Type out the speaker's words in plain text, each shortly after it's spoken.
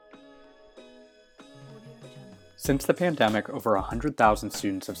Since the pandemic, over 100,000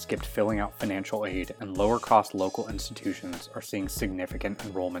 students have skipped filling out financial aid, and lower cost local institutions are seeing significant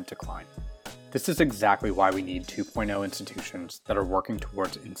enrollment decline. This is exactly why we need 2.0 institutions that are working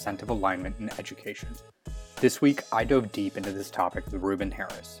towards incentive alignment in education. This week, I dove deep into this topic with Ruben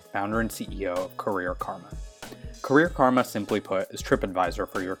Harris, founder and CEO of Career Karma. Career Karma, simply put, is TripAdvisor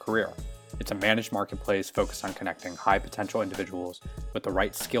for your career. It's a managed marketplace focused on connecting high potential individuals with the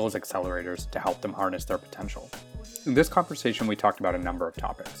right skills accelerators to help them harness their potential. In this conversation, we talked about a number of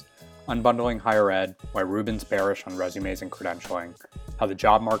topics: unbundling higher ed, why Ruben's bearish on resumes and credentialing, how the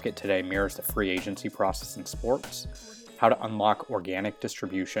job market today mirrors the free agency process in sports, how to unlock organic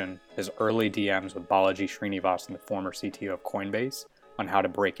distribution, his early DMs with Balaji Srinivasan, the former CTO of Coinbase, on how to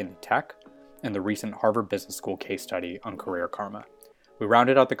break into tech, and the recent Harvard Business School case study on Career Karma. We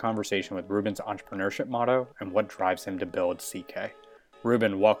rounded out the conversation with Ruben's entrepreneurship motto and what drives him to build CK.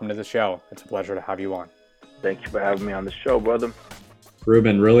 Ruben, welcome to the show. It's a pleasure to have you on. Thank you for having me on the show, brother.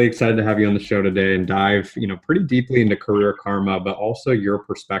 Ruben, really excited to have you on the show today and dive, pretty deeply into Career Karma, but also your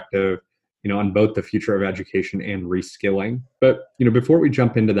perspective, on both the future of education and reskilling. But, before we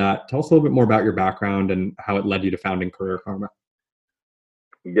jump into that, tell us a little bit more about your background and how it led you to founding Career Karma.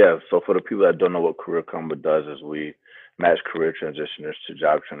 Yeah, so for the people that don't know what Career Karma does is we match career transitioners to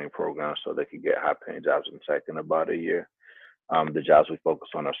job training programs so they can get high-paying jobs in tech in about a year. The jobs we focus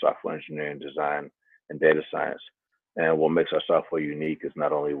on are software engineering, design, and data science. And what makes our software unique is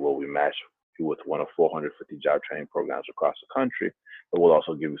not only will we match you with one of 450 job training programs across the country, but we'll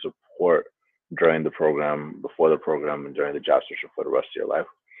also give you support during the program, before the program, and during the job search for the rest of your life,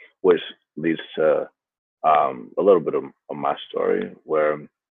 which leads to a little bit of my story where,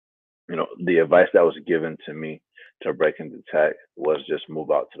 the advice that was given to me to break into tech was just move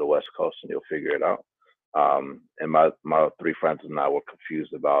out to the West Coast and you'll figure it out. And my three friends and I were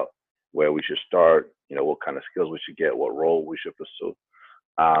confused about where we should start, what kind of skills we should get, what role we should pursue.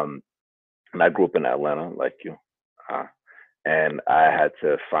 And I grew up in Atlanta, like you, and I had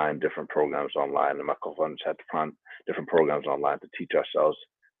to find different programs online, and my co-founders had to find different programs online to teach ourselves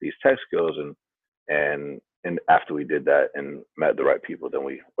these tech skills. And after we did that and met the right people, then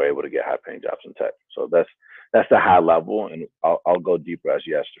we were able to get high-paying jobs in tech. So that's the high level, and I'll go deeper as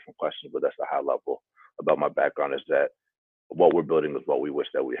you ask different questions. But that's the high level about my background, is that what we're building is what we wish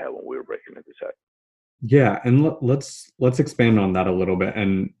that we had when we were breaking into tech. Yeah, and let's expand on that a little bit,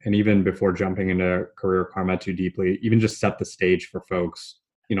 and even before jumping into Career Karma too deeply, even just set the stage for folks,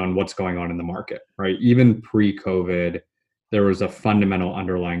 on what's going on in the market, right? Even pre-COVID, there was a fundamental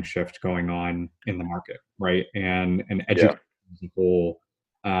underlying shift going on in the market, right? And education as a whole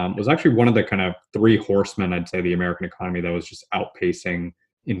was actually one of the kind of three horsemen, I'd say, the American economy that was just outpacing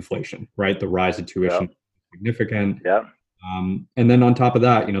inflation, right? The rise of tuition significant. Yeah. And then on top of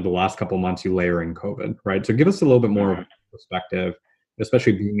that, the last couple of months you layer in COVID, right? So give us a little bit more perspective,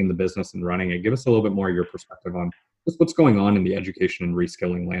 especially being in the business and running it. Give us a little bit more of your perspective on just what's going on in the education and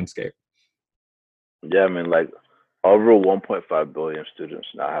reskilling landscape. Yeah, I mean, like over 1.5 billion students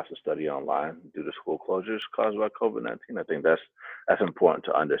now have to study online due to school closures caused by COVID-19. I think that's important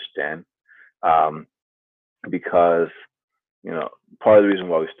to understand, because part of the reason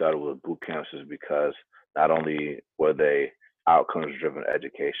why we started with boot camps is because not only were they outcomes-driven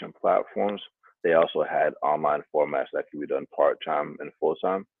education platforms, they also had online formats that could be done part-time and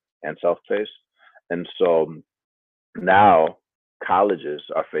full-time and self-paced. And so now colleges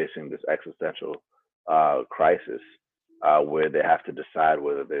are facing this existential crisis where they have to decide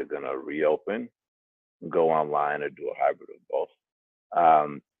whether they're going to reopen, go online, or do a hybrid of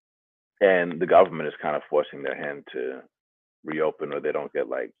both. And the government is kind of forcing their hand to reopen, or they don't get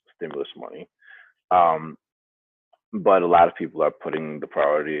like stimulus money. But a lot of people are putting the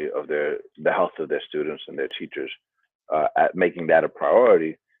priority of the health of their students and their teachers at making that a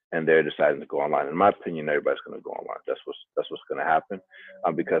priority, and they're deciding to go online. In my opinion, everybody's going to go online. That's what's going to happen,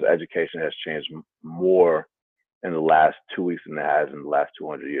 because education has changed more in the last 2 weeks than it has in the last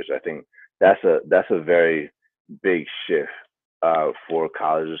 200 years. I think that's a very big shift for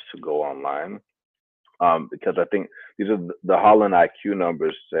colleges to go online, because I think these are the Holland IQ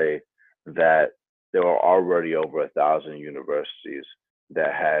numbers say that there were already over 1,000 universities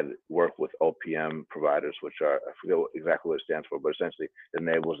that had worked with OPM providers, which are, I forget exactly what it stands for, but essentially it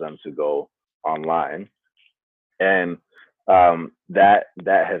enables them to go online. And that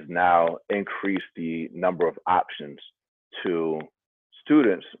has now increased the number of options to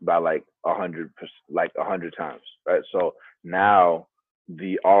students by like 100 times, right? So now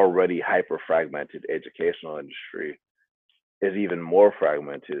the already hyper fragmented educational industry is even more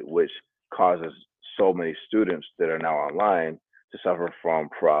fragmented, which causes so many students that are now online to suffer from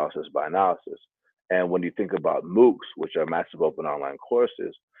paralysis by analysis. And when you think about MOOCs, which are massive open online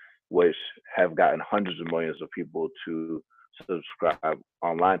courses, which have gotten hundreds of millions of people to subscribe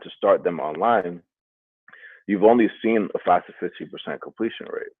online, to start them online, you've only seen a 5 to 15% completion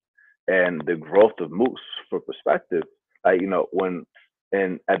rate. And the growth of MOOCs, for perspective,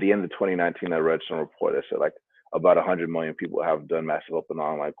 and at the end of 2019, I read some report that said like about 100 million people have done massive open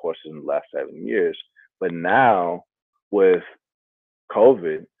online courses in the last 7 years. But now with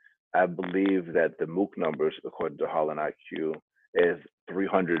COVID, I believe that the MOOC numbers, according to Holland IQ, is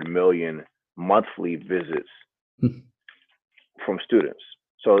 300 million monthly visits from students.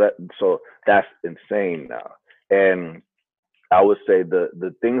 So that's insane now. And I would say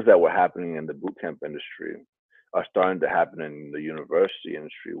the things that were happening in the bootcamp industry are starting to happen in the university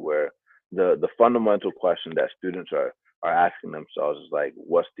industry, where the fundamental question that students are asking themselves is like,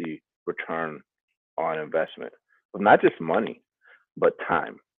 what's the return on investment? But not just money, but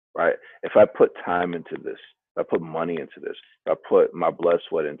time, right? If I put time into this, if I put money into this, if I put my blood,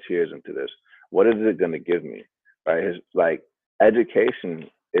 sweat, and tears into this, what is it going to give me, right? It's like education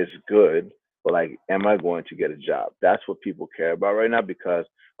is good, but like, am I going to get a job? That's what people care about right now, because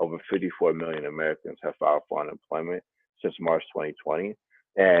over 54 million Americans have filed for unemployment since March 2020,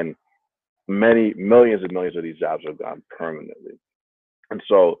 and millions and millions of these jobs are gone permanently. And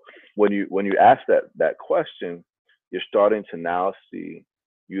so when you ask that question, you're starting to now see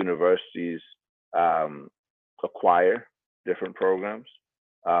universities acquire different programs,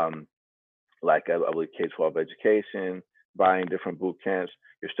 like I believe K-12 education, buying different boot camps.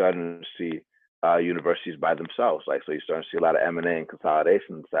 You're starting to see universities by themselves. Like, so you're starting to see a lot of M&A and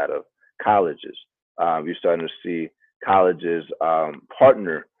consolidation inside of colleges. You're starting to see colleges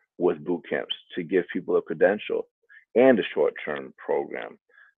partner with boot camps to give people a credential and a short-term program.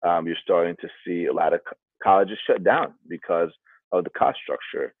 You're starting to see a lot of colleges shut down because of the cost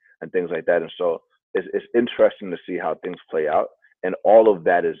structure and things like that. And so it's interesting to see how things play out. And all of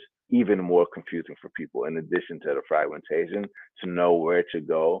that is even more confusing for people, in addition to the fragmentation, to know where to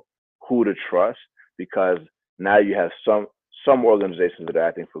go, who to trust, because now you have some organizations that are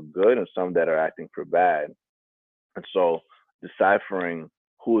acting for good and some that are acting for bad. And so deciphering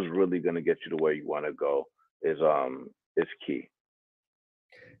who's really going to get you to where you want to go is key.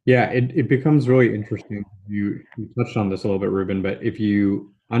 Yeah, it becomes really interesting. You touched on this a little bit, Ruben, but if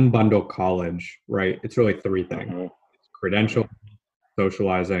you unbundle college, right, it's really three things: it's credential,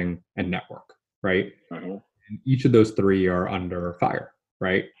 socializing, and network, right? And each of those three are under fire,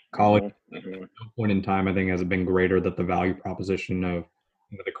 right? College, at no point in time, I think, has it been greater that the value proposition of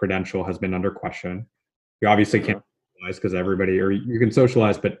the credential has been under question. You obviously can't socialize because everybody, or you can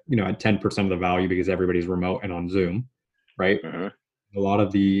socialize, but at 10% of the value because everybody's remote and on Zoom, right? A lot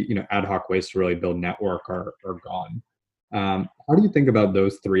of the ad hoc ways to really build network are gone. How do you think about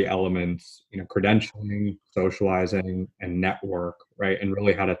those three elements, credentialing, socializing, and network, right? And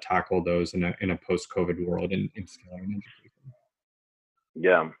really how to tackle those in a post-COVID world in scaling education?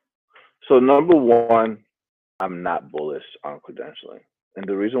 Yeah. So number one, I'm not bullish on credentialing. And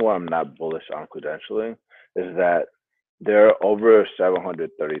the reason why I'm not bullish on credentialing is that there are over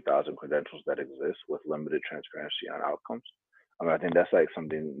 730,000 credentials that exist with limited transparency on outcomes. I think that's like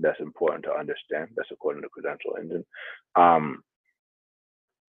something that's important to understand. That's according to Credential Engine.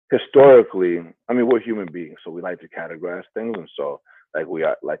 Historically, we're human beings, so we like to categorize things, and so like we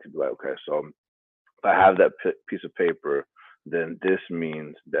like to be like, okay, so if I have that piece of paper, then this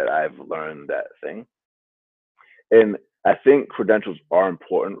means that I've learned that thing. And I think credentials are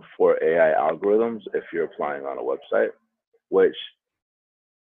important for AI algorithms if you're applying on a website, which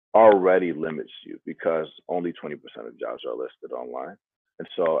already limits you because only 20% of jobs are listed online. And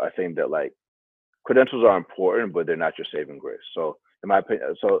so I think that like credentials are important, but they're not your saving grace. So in my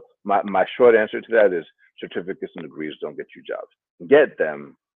opinion, my short answer to that is certificates and degrees don't get you jobs. Get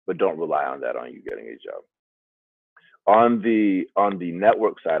them, but don't rely on that on you getting a job. On the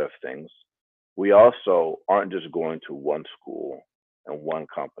network side of things, we also aren't just going to one school and one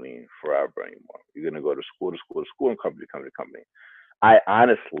company forever anymore. You're going to go to school to school to school and company to company to company. I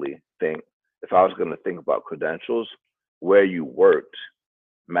honestly think if I was going to think about credentials, where you worked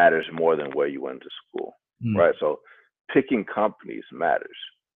matters more than where you went to school, right? So picking companies matters,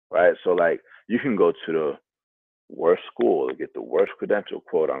 right? So like you can go to the worst school to get the worst credential,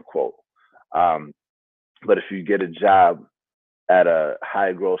 quote unquote. But if you get a job at a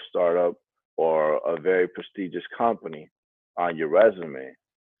high growth startup or a very prestigious company on your resume,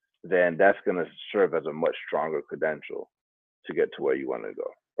 then that's going to serve as a much stronger credential to get to where you want to go,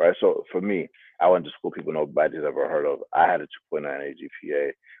 right? So for me, I went to school people nobody's ever heard of. I had a 2.9 GPA,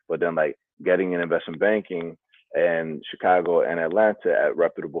 but then like getting in investment banking in Chicago and Atlanta at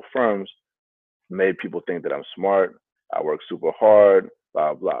reputable firms, made people think that I'm smart. I work super hard,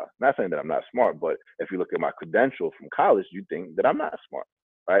 blah, blah. Not saying that I'm not smart, but if you look at my credential from college, you think that I'm not smart,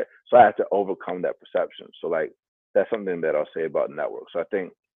 right? So I have to overcome that perception. So like that's something that I'll say about networks. So I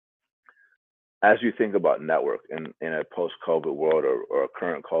think as you think about network in a post-COVID world or a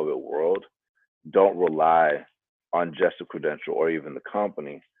current COVID world, don't rely on just a credential or even the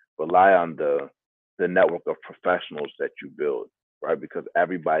company. Rely on the network of professionals that you build, right? Because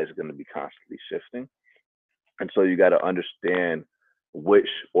everybody's going to be constantly shifting, and so you got to understand which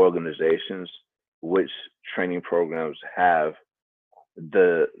organizations, which training programs have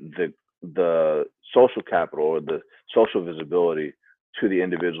the the the social capital or the social visibility to the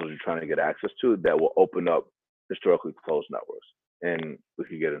individuals you're trying to get access to that will open up historically closed networks. And we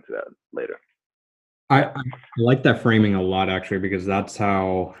could get into that later. I like that framing a lot, actually, because that's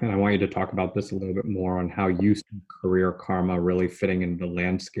how, and I want you to talk about this a little bit more on how you see career karma really fitting into the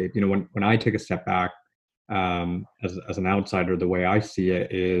landscape. You know, when I take a step back, as an outsider, the way I see it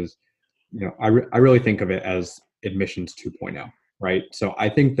is, you know, I really think of it as admissions 2.0, right? So I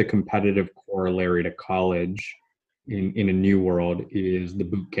think the competitive corollary to college in a new world is the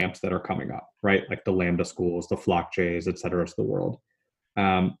boot camps that are coming up, right? Like the Lambda schools, the Flock Jays, et cetera, of the world.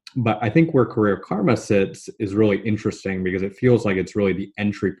 But I think where career karma sits is really interesting because it feels like it's really the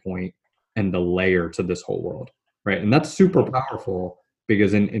entry point and the layer to this whole world, right? And that's super powerful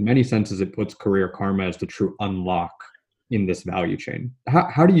because in many senses it puts career karma as the true unlock in this value chain.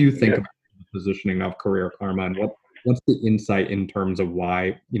 How do you think Yeah. about the positioning of career karma, and what's the insight in terms of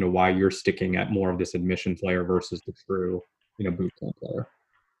why, you know, why you're sticking at more of this admissions layer versus the true, you know, boot camp layer?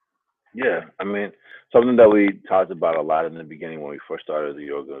 Yeah, I mean, something that we talked about a lot in the beginning when we first started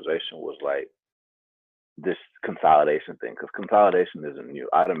the organization was like this consolidation thing, because consolidation isn't new,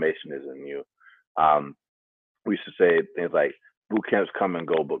 automation isn't new. Um, we used to say things like boot camps come and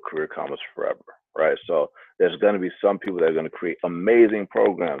go, but career commerce forever, right? So there's going to be some people that are going to create amazing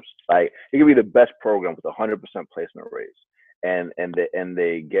programs. Like it could be the best program with 100% placement rates, and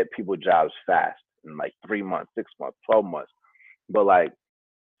they get people jobs fast in like 3 months, 6 months, 12 months. But like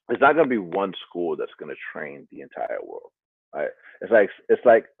it's not going to be one school that's going to train the entire world, right? It's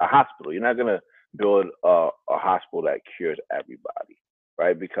like a hospital. You're not going to build a hospital that cures everybody,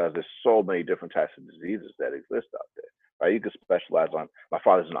 right? Because there's so many different types of diseases that exist out there, right? You could specialize on. My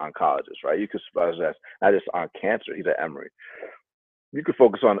father's an oncologist, right? You could specialize not just on cancer. He's at Emory. You could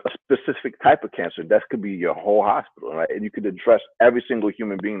focus on a specific type of cancer. That could be your whole hospital, right? And you could address every single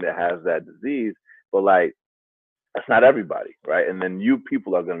human being that has that disease. But like that's not everybody, right? And then you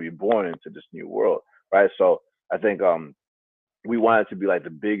people are going to be born into this new world, right? So I think we want it to be like the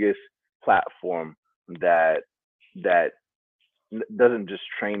biggest platform that that doesn't just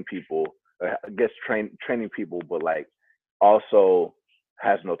train people, gets training people, but like also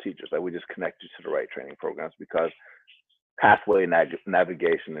has no teachers. Like we just connect you to the right training programs because pathway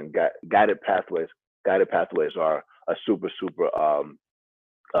navigation and guided pathways are a super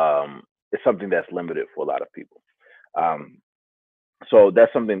it's something that's limited for a lot of people. Um, so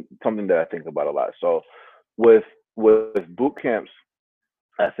that's something that I think about a lot. So with boot camps,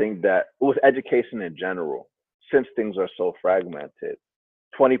 I think that with education in general, since things are so fragmented,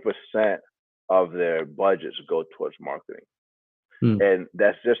 20% of their budgets go towards marketing, Hmm. and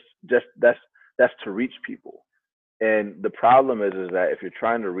that's just that's to reach people. And the problem is that if you're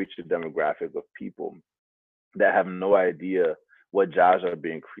trying to reach the demographic of people that have no idea what jobs are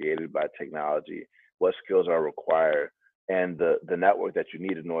being created by technology, what skills are required, and the network that you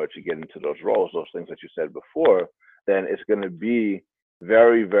need in order to get into those roles, those things that you said before, then it's going to be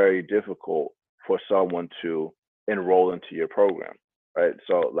very, very difficult for someone to enroll into your program, right?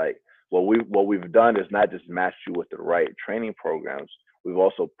 So like what we've done is not just match you with the right training programs, we've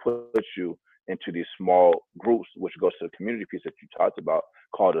also put you into these small groups, which goes to the community piece that you talked about,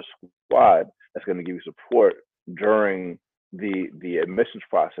 called a squad, that's going to give you support during the admissions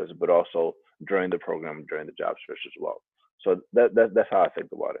process, but also during the program, during the job search as well. So that's how I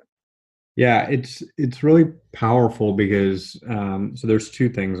think about it. Yeah, it's really powerful because so there's two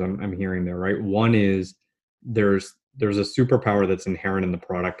things I'm hearing there, right? One is there's a superpower that's inherent in the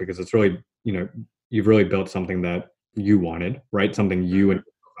product because it's really, you know, you've really built something that you wanted, right? Something you and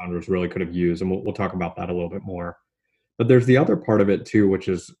Hmm. founders really could have used, and we'll talk about that a little bit more. But there's the other part of it too, which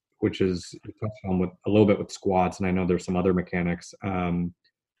is you touched on with a little bit with squads, and I know there's some other mechanics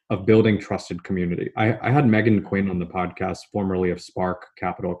of building trusted community. I had Megan Quinn on the podcast, formerly of Spark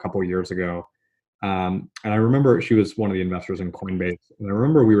Capital, a couple of years ago, and I remember she was one of the investors in Coinbase. And I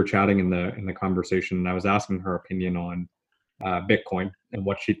remember we were chatting in the conversation, and I was asking her opinion on Bitcoin and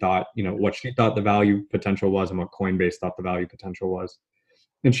what she thought, you know, what she thought the value potential was, and what Coinbase thought the value potential was.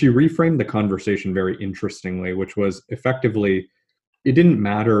 And she reframed the conversation very interestingly, which was effectively, it didn't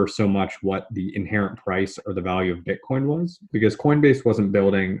matter so much what the inherent price or the value of Bitcoin was, because Coinbase wasn't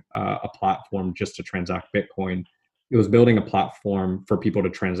building a platform just to transact Bitcoin. It was building a platform for people to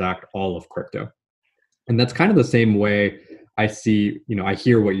transact all of crypto. And that's kind of the same way I see, I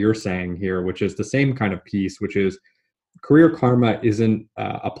hear what you're saying here, which is the same kind of piece, which is Career Karma isn't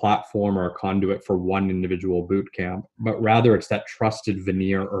a platform or a conduit for one individual boot camp, but rather it's that trusted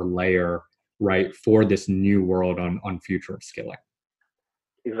veneer or layer, right, for this new world on future of skilling.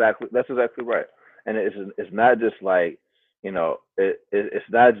 Exactly. That's exactly right. And it's not just like, it's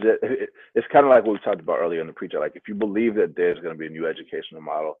not just, it's kind of like what we talked about earlier in the preacher. Like, if you believe that there's going to be a new educational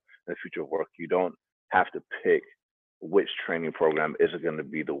model in the future of work, you don't have to pick which training program is going to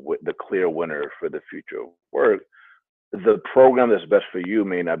be the clear winner for the future of work. The program that's best for you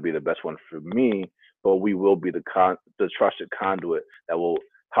may not be the best one for me, but we will be the trusted conduit that will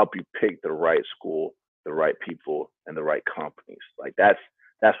help you pick the right school, the right people, and the right companies. Like, that's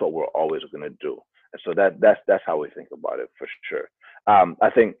what we're always going to do. And so that's how we think about it, for sure. I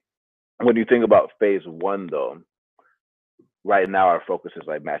think when you think about phase one, though, right now our focus is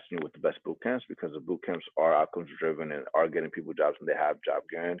like matching you with the best boot camps, because the boot camps are outcomes driven and are getting people jobs when they have job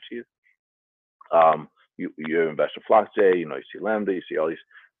guarantees. You investor FlockJ, you see Lambda, you see all these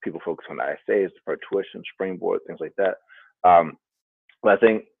people focus on ISAs, deferred tuition, Springboard, things like that. But I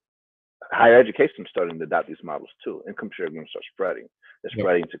think higher education is starting to adopt these models too. Income share agreements start spreading. They're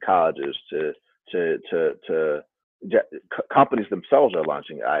spreading to colleges, to companies themselves are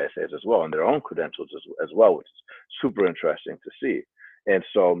launching ISAs as well, and their own credentials as well, which is super interesting to see. And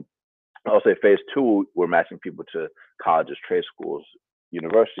so I'll say phase two, we're matching people to colleges, trade schools,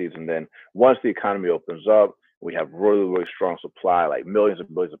 universities. And then once the economy opens up, we have really, really strong supply, like millions and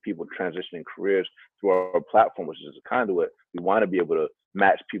millions of people transitioning careers through our platform, which is a conduit. We want to be able to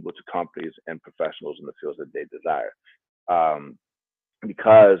match people to companies and professionals in the fields that they desire.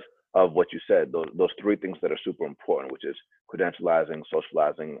 Because of what you said, those three things that are super important, which is credentializing,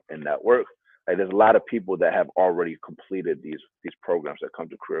 socializing, and network. Like, there's a lot of people that have already completed these programs that come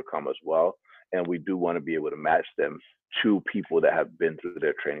to Career Karma as well. And we do want to be able to match them to people that have been through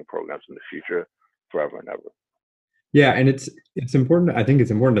their training programs in the future forever and ever. Yeah, and it's important. I think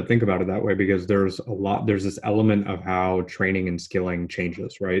it's important to think about it that way, because there's this element of how training and skilling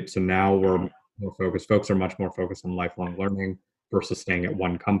changes, right? So now we're more focused. Folks are much more focused on lifelong learning versus staying at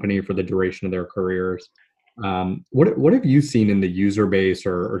one company for the duration of their careers. What have you seen in the user base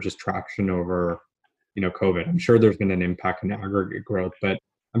or just traction over, COVID? I'm sure there's been an impact in aggregate growth, but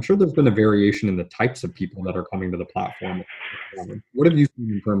I'm sure there's been a variation in the types of people that are coming to the platform. What have you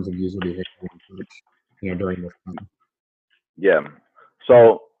seen in terms of user behavior during this time? Yeah.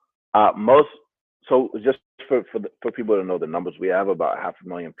 So just for people to know the numbers, we have about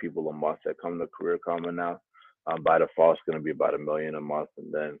 500,000 people a month that come to Career Karma now. By default, it's going to be about 1 million a month,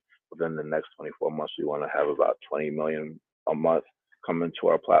 and then within the next 24 months, we want to have about 20 million a month coming to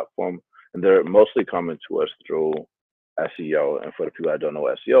our platform, and they're mostly coming to us through SEO. And for the people that don't know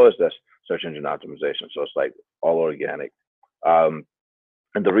what SEO is, that's search engine optimization. So it's like all organic. And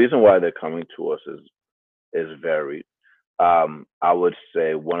the reason why they're coming to us is varied. I would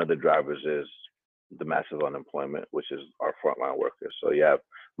say one of the drivers is the massive unemployment, which is our frontline workers. So you have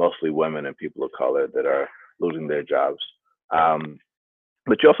mostly women and people of color that are losing their jobs.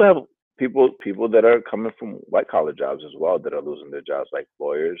 But you also have people that are coming from white collar jobs as well that are losing their jobs, like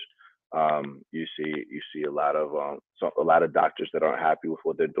lawyers. You see a lot of doctors that aren't happy with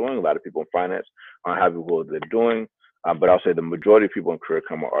what they're doing. A lot of people in finance aren't happy with what they're doing. But I'll say the majority of people in Career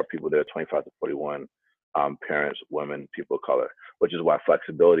Karma are people that are 25 to 41. Parents, women, people of color, which is why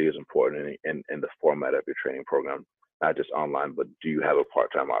flexibility is important in the format of your training program, not just online, but do you have a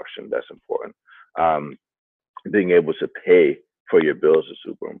part-time option? That's important. Being able to pay for your bills is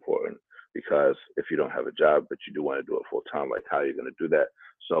super important, because if you don't have a job, but you do want to do it full-time, like, how are you going to do that?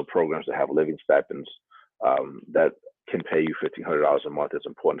 So programs that have living stipends that can pay you $1,500 a month is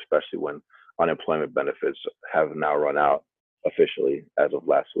important, especially when unemployment benefits have now run out officially as of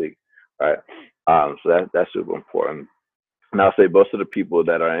last week. Right. So that's super important. And I'll say most of the people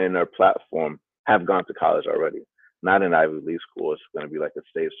that are in our platform have gone to college already, not an Ivy League school. It's going to be like a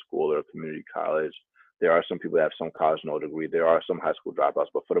state school or a community college. There are some people that have some college no degree. There are some high school dropouts,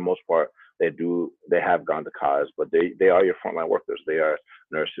 but for the most part, they have gone to college, but they are your frontline workers. They are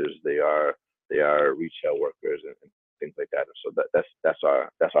nurses. They are retail workers and things like that. And so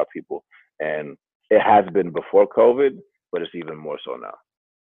that's our people. And it has been before COVID, but it's even more so now.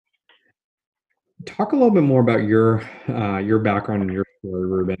 Talk a little bit more about your background and your story,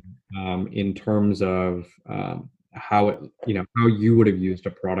 Ruben, in terms of how it, how you would have used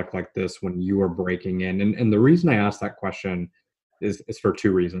a product like this when you were breaking in. And the reason I asked that question is for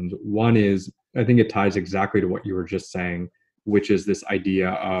two reasons. One is I think it ties exactly to what you were just saying, which is this idea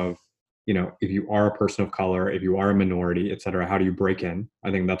of, if you are a person of color, if you are a minority, et cetera, how do you break in?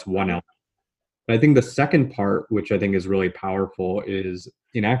 I think that's one element. But I think the second part, which I think is really powerful, is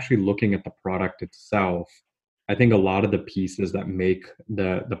in actually looking at the product itself. I think a lot of the pieces that make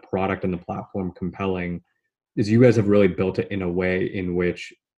the product and the platform compelling is you guys have really built it in a way in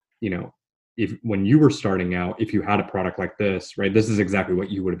which, if when you were starting out, if you had a product like this, right, this is exactly what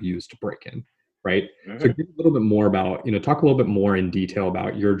you would have used to break in, right? So give a little bit more about, talk a little bit more in detail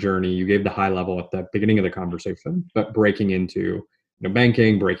about your journey. You gave the high level at the beginning of the conversation, but breaking into,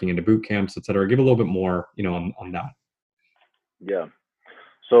 banking, breaking into boot camps, et cetera. Give a little bit more, on that. Yeah.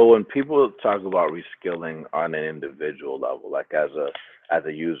 So when people talk about reskilling on an individual level, like as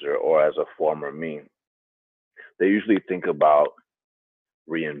a user or as a former me, they usually think about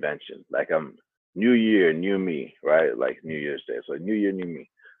reinvention. Like new year, new me, right? Like New Year's Day. So new year, new me.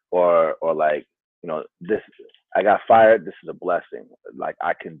 Or like, this I got fired, this is a blessing. Like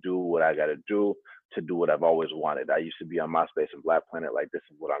I can do what I gotta do to do what I've always wanted. I used to be on MySpace and Black Planet, like this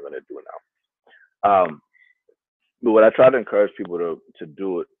is what I'm gonna do now. But what I try to encourage people to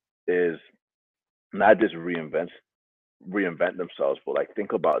do is not just reinvent themselves, but like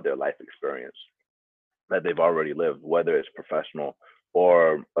think about their life experience that they've already lived, whether it's professional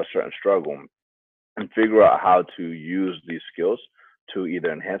or a certain struggle, and figure out how to use these skills to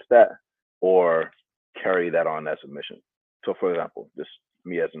either enhance that or carry that on as a mission. So for example, just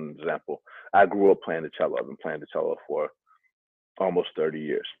me as an example, I grew up playing the cello. I've been playing the cello for almost 30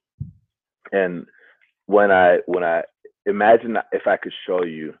 years. And when I imagine if I could show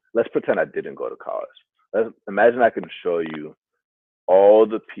you, let's pretend I didn't go to college. Let's imagine I could show you all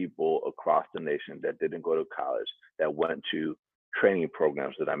the people across the nation that didn't go to college, that went to training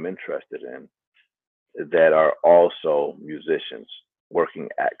programs that I'm interested in, that are also musicians working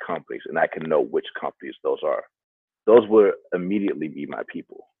at companies, and I can know which companies those are. Those would immediately be my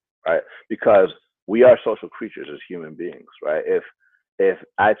people, right? Because we are social creatures as human beings, right? If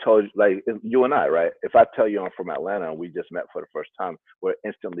I told you, like you and I, right? If I tell you I'm from Atlanta and we just met for the first time, we're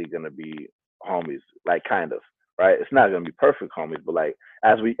instantly gonna be homies, like kind of, right? It's not gonna be perfect homies, but like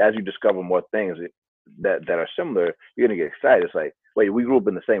as you discover more things that are similar, you're gonna get excited. It's like, wait, we grew up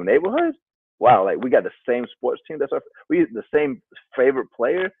in the same neighborhood? Wow, like we got the same sports team. We the same favorite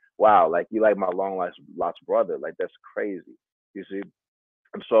player. Wow, like you like my long lost brother. Like that's crazy. You see,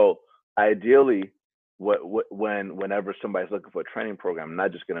 and so ideally, whenever somebody's looking for a training program, I'm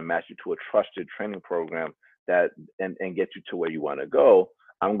not just going to match you to a trusted training program that and get you to where you want to go.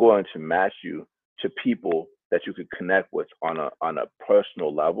 I'm going to match you to people that you could connect with on a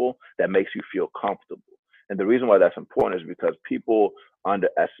personal level that makes you feel comfortable. And the reason why that's important is because people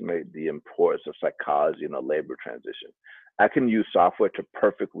underestimate the importance of psychology in a labor transition. I can use software to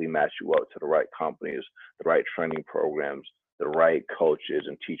perfectly match you up to the right companies, the right training programs, the right coaches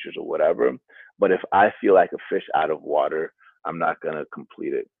and teachers or whatever. But if I feel like a fish out of water, I'm not going to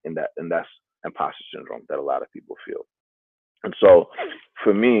complete it. And that's imposter syndrome that a lot of people feel. And so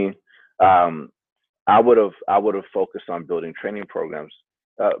for me, I would have focused on building training programs,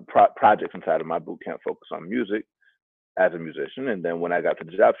 projects inside of my bootcamp focus on music as a musician. And then when I got to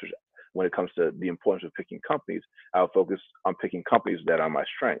the job search, when it comes to the importance of picking companies, I'll focus on picking companies that are my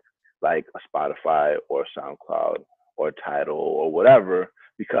strength, like a Spotify or SoundCloud or Tidal or whatever,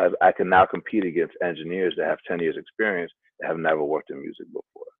 because I can now compete against engineers that have 10 years experience that have never worked in music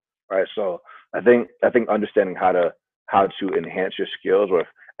before. Right. So I think understanding how to enhance your skills, or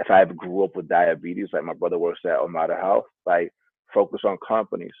if I grew up with diabetes, like my brother works at Omada Health, like focus on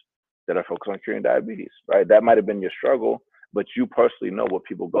companies that are focused on curing diabetes, right? That might have been your struggle, but you personally know what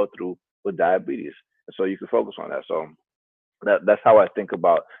people go through with diabetes. And so you can focus on that. So that's how I think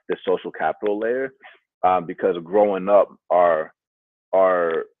about the social capital layer, because growing up, our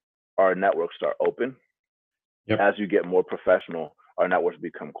networks are open. Yep. As you get more professional, our networks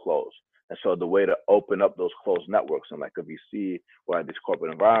become closed. And so the way to open up those closed networks in like a VC or these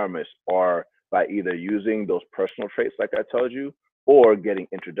corporate environments are by either using those personal traits, like I told you, or getting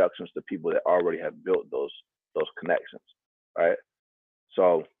introductions to people that already have built those connections, right?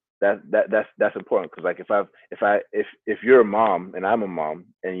 So that's important, because like if you're a mom and I'm a mom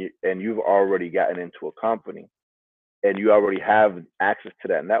and you've already gotten into a company and you already have access to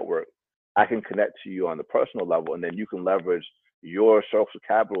that network, I can connect to you on the personal level, and then you can leverage your social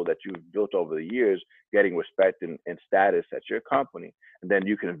capital that you've built over the years, getting respect and status at your company, and then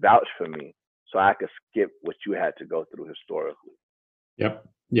you can vouch for me so I can skip what you had to go through historically.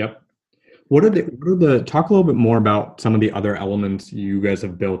 Yep. What are the talk a little bit more about some of the other elements you guys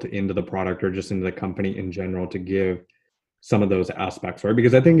have built into the product or just into the company in general to give some of those aspects, right?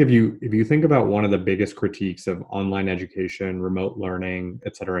 Because I think if you think about one of the biggest critiques of online education, remote learning,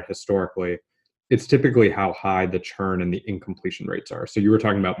 et cetera, historically, it's typically how high the churn and the incompletion rates are. So you were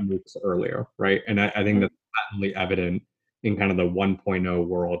talking about MOOCs earlier, right? And I think that's patently evident in kind of the 1.0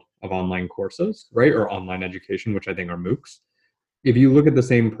 world of online courses, right? Or online education, which I think are MOOCs. If you look at the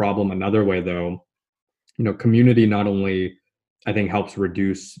same problem another way, though, community not only I think helps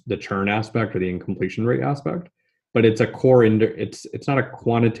reduce the churn aspect or the incompletion rate aspect, but it's a core it's not a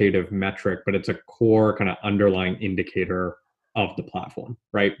quantitative metric, but it's a core kind of underlying indicator of the platform,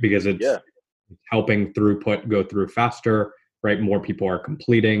 right? Because it's Yeah, helping throughput go through faster, right? More people are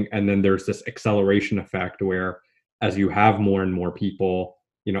completing, and then there's this acceleration effect where as you have more and more people,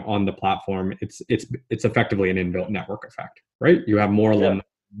 on the platform, it's effectively an inbuilt network effect, right? You have more yeah. alumni,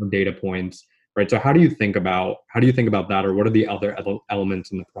 more data points, right? So how do you think about that, or what are the other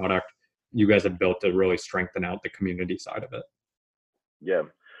elements in the product you guys have built to really strengthen out the community side of it? Yeah,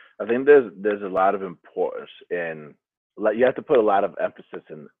 I think there's a lot of importance in, like, you have to put a lot of emphasis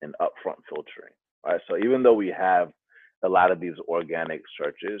in upfront filtering, right? So even though we have a lot of these organic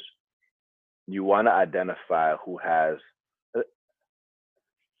searches, you want to identify who has. uh,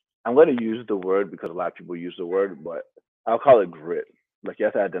 I'm going to use the word because a lot of people use the word, but I'll call it grit. Like, you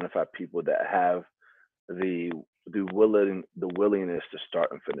have to identify people that have the the willingness to start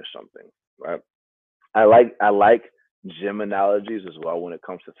and finish something, right? I like gym analogies as well when it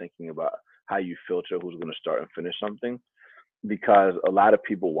comes to thinking about how you filter who's going to start and finish something, because a lot of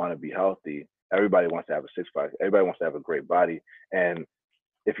people want to be healthy. Everybody wants to have a six pack. Everybody wants to have a great body. And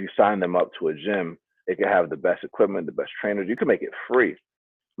if you sign them up to a gym, it can have the best equipment, the best trainers. You can make it free.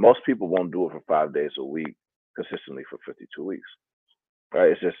 Most people won't do it for 5 days a week consistently for 52 weeks,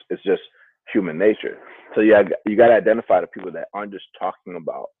 right? It's just human nature. So you got to identify the people that aren't just talking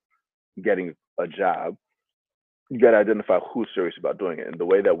about getting a job. You got to identify who's serious about doing it. And the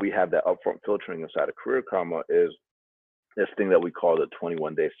way that we have that upfront filtering inside of Career Karma is this thing that we call the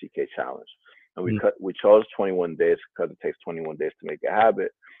 21 day CK challenge. And Mm. we chose 21 days because it takes 21 days to make a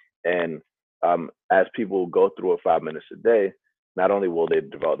habit. And as people go through it 5 minutes a day, not only will they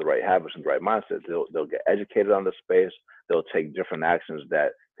develop the right habits and the right mindset, they'll get educated on the space. They'll take different actions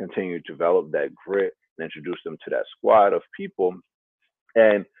that continue to develop that grit and introduce them to that squad of people.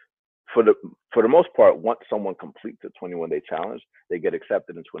 And for the most part, once someone completes the 21-day challenge, they get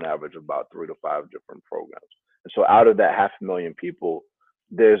accepted into an average of about 3 to 5 different programs. And so out of that 500,000 people,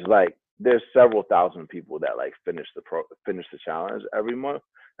 there's several thousand people that like finish the challenge every month.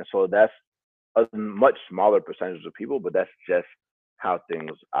 And so that's a much smaller percentage of people, but that's just how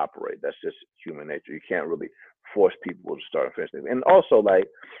things operate. That's just human nature. You can't really force people to start and finish things. And also, like,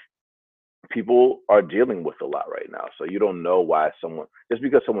 people are dealing with a lot right now. So you don't know why just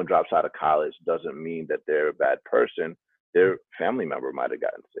because someone drops out of college doesn't mean that they're a bad person. Their family member might have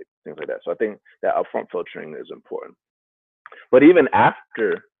gotten sick, things like that. So I think that upfront filtering is important. But even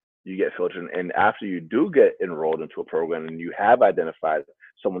after you get filtered and after you do get enrolled into a program and you have identified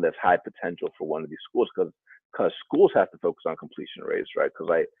someone that's high potential for one of these schools, because schools have to focus on completion rates, right?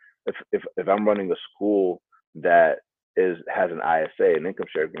 Because if I'm running a school that has an ISA, an income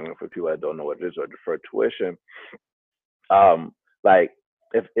share agreement, for people that don't know what it is, or deferred tuition, like,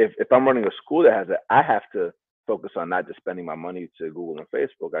 if I'm running a school that has it, I have to focus on not just spending my money to Google and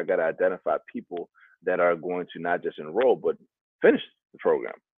Facebook. I got to identify people that are going to not just enroll but finish the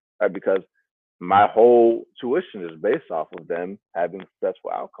program, right? Because my whole tuition is based off of them having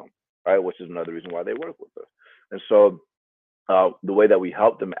successful outcome, right? Which is another reason why they work with us. And so the way that we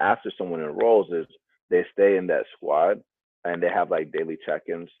help them after someone enrolls is they stay in that squad and they have like daily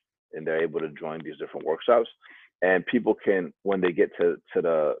check-ins, and they're able to join these different workshops. And people can, when they get to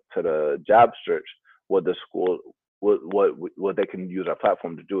the job search, what the school what they can use our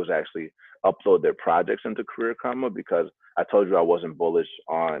platform to do is actually upload their projects into Career Karma, because I told you I wasn't bullish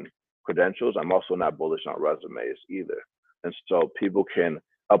on credentials. I'm also not bullish on resumes either. And so people can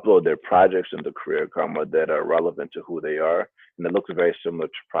upload their projects into Career Karma that are relevant to who they are. And it looks very similar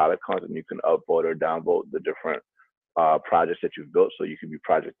to product content. You can upvote or downvote the different projects that you've built. So you can be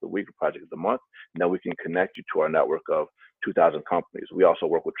project of the week or project of the month. And then we can connect you to our network of 2,000 companies. We also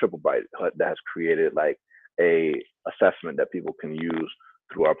work with TripleByte that has created like a assessment that people can use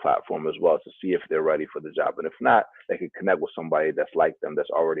through our platform as well to see if they're ready for the job. And if not, they can connect with somebody that's like them, that's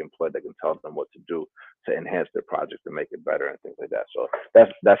already employed, that can tell them what to do to enhance their project and make it better and things like that. So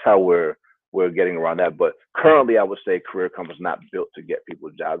that's how we're getting around that. But currently, I would say Career Karma is not built to get people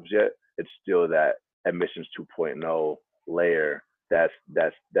jobs yet. It's still that admissions 2.0 layer that's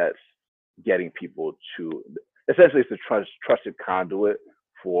getting people to essentially it's a trusted conduit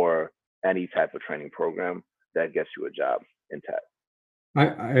for any type of training program that gets you a job in tech.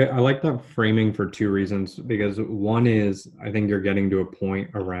 I like that framing for two reasons, because one is I think you're getting to a point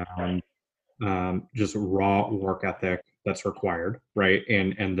around just raw work ethic that's required, right?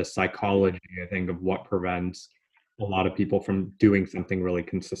 And the psychology, I think, of what prevents a lot of people from doing something really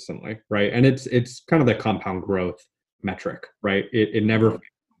consistently, right? And it's kind of the compound growth metric, right? It never feels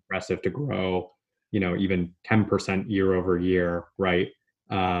impressive to grow, even 10% year over year, right?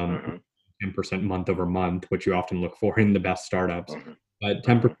 Mm-hmm. 10% month over month, which you often look for in the best startups. Mm-hmm. But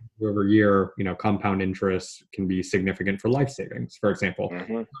 10% year over year, compound interest can be significant for life savings, for example.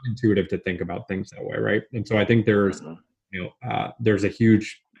 Mm-hmm. It's not intuitive to think about things that way, right? And so I think there's, Mm-hmm. there's a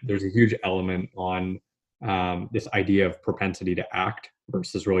huge element on this idea of propensity to act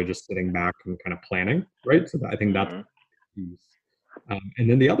versus really just sitting back and kind of planning, right? So I think that's Mm-hmm. the piece. And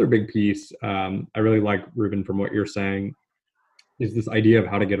then the other big piece, I really like, Ruben, from what you're saying, is this idea of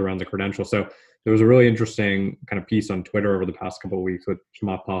how to get around the credential. So there was a really interesting kind of piece on Twitter over the past couple of weeks with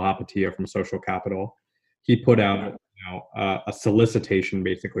Chamath Palihapitiya from Social Capital. He put out a solicitation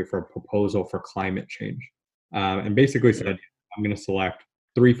basically for a proposal for climate change, and basically said, I'm going to select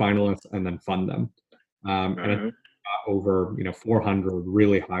 3 finalists and then fund them. And it got over 400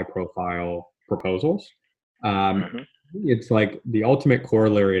 really high profile proposals. It's like the ultimate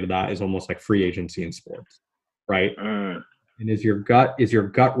corollary to that is almost like free agency in sports, right? And is your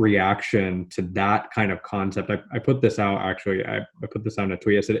gut reaction to that kind of concept? I put this out actually. I put this out in a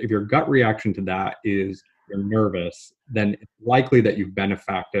tweet. I said, if your gut reaction to that is you're nervous, then it's likely that you've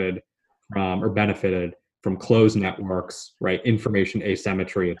benefited from closed networks, right? Information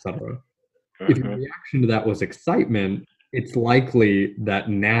asymmetry, et cetera. If your reaction to that was excitement, it's likely that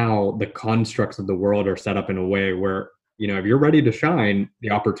now the constructs of the world are set up in a way where, if you're ready to shine,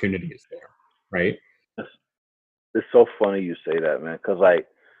 the opportunity is there, right? It's so funny you say that, man, because like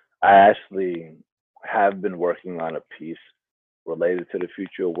I actually have been working on a piece related to the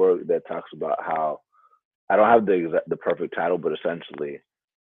future of work that talks about how I don't have the perfect title, but essentially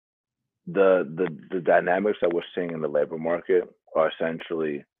the dynamics that we're seeing in the labor market are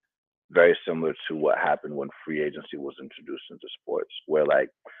essentially very similar to what happened when free agency was introduced into sports, where like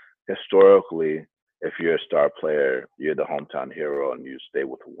historically, if you're a star player, you're the hometown hero and you stay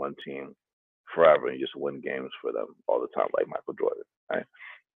with one team forever and you just win games for them all the time, like Michael Jordan, right?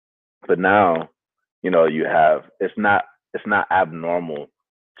 But now, you have it's not abnormal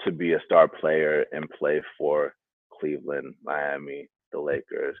to be a star player and play for Cleveland, Miami, the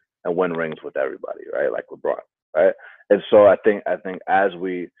Lakers, and win rings with everybody, right? Like LeBron, right? And so I think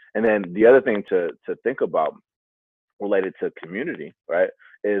and then the other thing to think about related to community, right,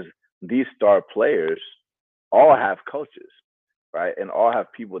 is these star players all have coaches, right, and all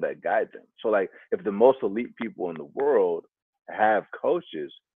have people that guide them. So like, if the most elite people in the world have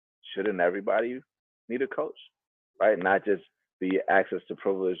coaches, shouldn't everybody need a coach, right? Not just be access to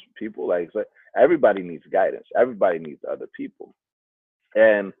privileged people. Like everybody needs guidance. Everybody needs other people.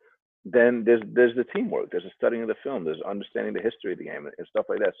 And then there's the teamwork. There's the studying of the film. There's understanding the history of the game and stuff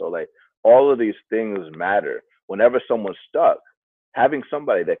like that. So like all of these things matter. Whenever someone's stuck, having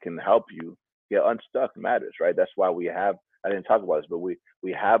somebody that can help you get unstuck matters, right? That's why we have. I didn't talk about this, but we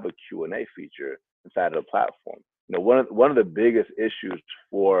have a Q&A feature inside of the platform. One of the biggest issues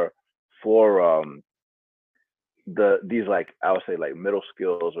for these, like I would say, like middle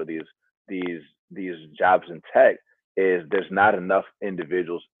skills or these jobs in tech is there's not enough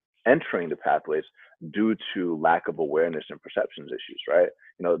individuals entering the pathways due to lack of awareness and perceptions issues, right?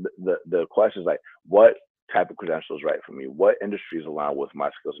 The question is like, what type of credential is right for me? What industries align with my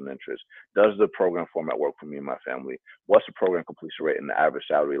skills and interests? Does the program format work for me and my family? What's the program completion rate and the average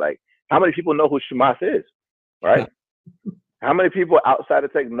salary? Like, how many people know who Chamath is, right? How many people outside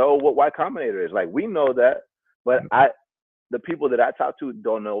of tech know what Y Combinator is? Like, we know that, but the people that I talk to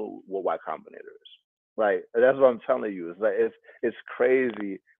don't know what Y Combinator is. Like, that's what I'm telling you. It's like it's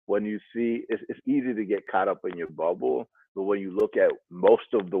crazy when you see. It's easy to get caught up in your bubble, but when you look at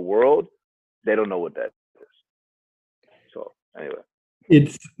most of the world, they don't know what that is. So anyway,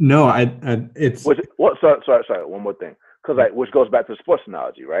 sorry. One more thing, because like, which goes back to the sports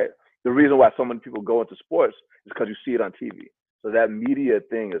analogy, right? The reason why so many people go into sports is because you see it on TV. So that media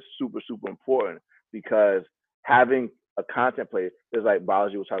thing is super, super important, because having a content play is like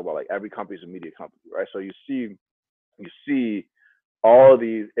biology will talk about, like every company is a media company, right? So you see all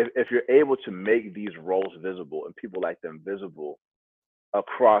these, if you're able to make these roles visible and people like them visible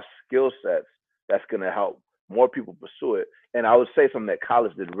across skill sets, that's going to help more people pursue it. And I would say something that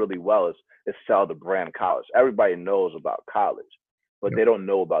college did really well is sell the brand college. Everybody knows about college, but they don't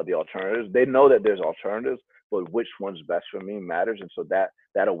know about the alternatives. They know that there's alternatives, but which one's best for me matters. And so that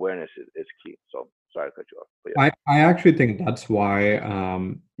awareness is key. So sorry to cut you off. But yeah. I actually think that's why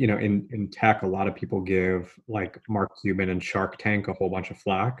in tech a lot of people give like Mark Cuban and Shark Tank a whole bunch of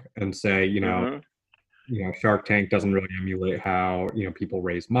flack and say, Shark Tank doesn't really emulate how, people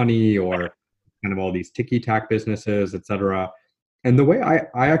raise money or kind of all these ticky-tack businesses, et cetera. And the way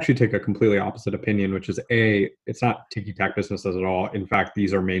I actually take a completely opposite opinion, which is it's not ticky-tack businesses at all. In fact,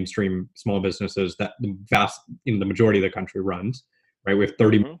 these are mainstream small businesses that the majority of the country runs, right? We have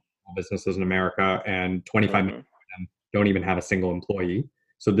 30 million small businesses in America and 25 million of them don't even have a single employee.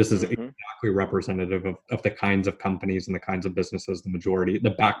 So this is exactly representative of the kinds of companies and the kinds of businesses,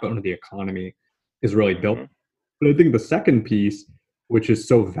 the backbone of the economy is really built. But I think the second piece, which is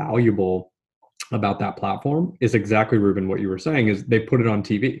so valuable about that platform, is exactly, Ruben, what you were saying, is they put it on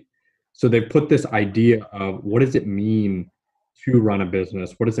TV. So they put this idea of what does it mean to run a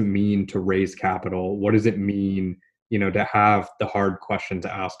business? What does it mean to raise capital? What does it mean, to have the hard questions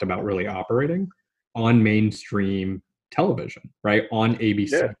asked about really operating on mainstream television, right? On ABC,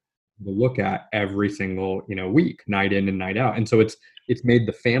 to look at every single, week, night in and night out. And so it's made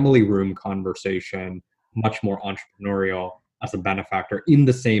the family room conversation much more entrepreneurial as a benefactor, in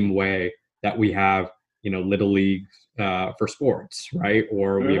the same way that we have, little league for sports, right?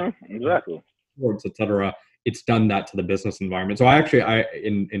 Or we have sports, et cetera. It's done that to the business environment. So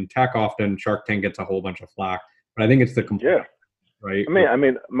in tech, often Shark Tank gets a whole bunch of flack, but I think it's the complete, right? I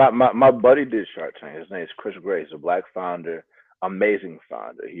mean, my buddy did Shark Tank. His name is Chris Gray. He's a Black founder, amazing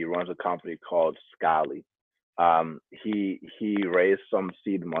founder. He runs a company called Scally. He raised some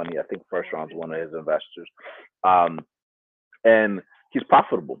seed money. I think First Round's one of his investors. And he's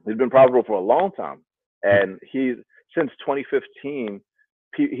profitable. He's been profitable for a long time. And since 2015,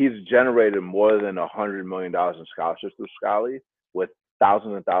 he's generated more than $100 million in scholarships through Scally, with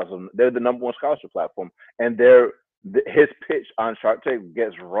thousands and thousands. They're the number one scholarship platform. And his pitch on Shark Tank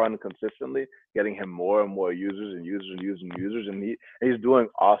gets run consistently, getting him more and more users and users and users and users. And he's doing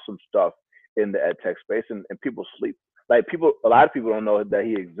awesome stuff in the ed tech space. And people sleep. A lot of people don't know that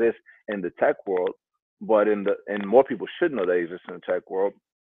he exists in the tech world. But and more people should know that he exists in the tech world.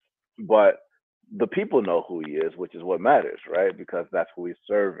 But the people know who he is, which is what matters, right? Because that's who he's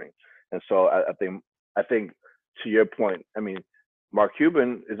serving. And so I think to your point, I mean, Mark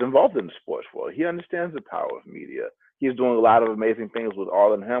Cuban is involved in the sports world. He understands the power of media. He's doing a lot of amazing things with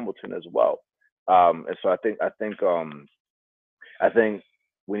Arlen Hamilton as well. And so I think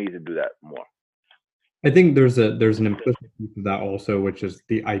we need to do that more. I think there's an implicit piece of that also, which is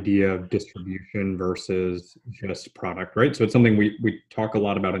the idea of distribution versus just product, right? So it's something we talk a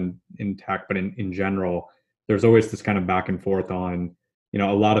lot about in tech, but in general, there's always this kind of back and forth on, a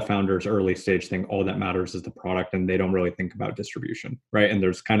lot of founders early stage think all that matters is the product, and they don't really think about distribution, right? And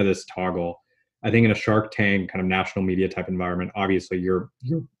there's kind of this toggle. I think in a Shark Tank kind of national media type environment, obviously you're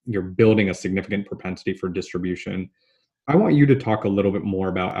building a significant propensity for distribution. I want you to talk a little bit more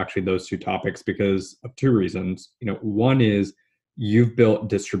about actually those two topics because of two reasons. One is you've built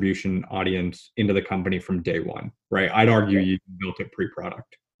distribution audience into the company from day one, right? I'd argue you built it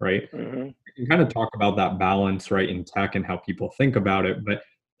pre-product, right? You can kind of talk about that balance, right, in tech and how people think about it. But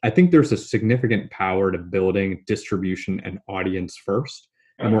I think there's a significant power to building distribution and audience first.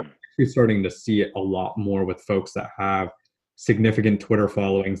 And we're actually starting to see it a lot more with folks that have significant Twitter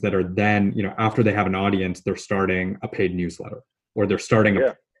followings that are then, after they have an audience, they're starting a paid newsletter or they're starting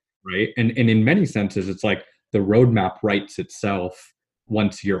right? And in many senses, it's like the roadmap writes itself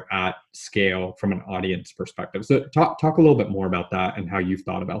once you're at scale from an audience perspective. So talk a little bit more about that and how you've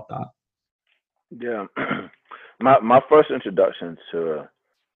thought about that. Yeah. My first introduction to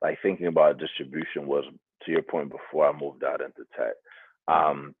thinking about distribution was, to your point, before I moved out into tech.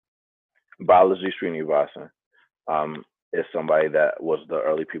 Balaji Srinivasan is somebody that was the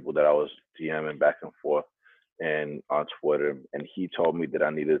early people that I was DMing back and forth and on Twitter. And he told me that I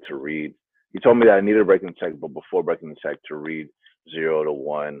needed to read. He told me that I needed to break the tech, but before breaking the tech, to read 0 to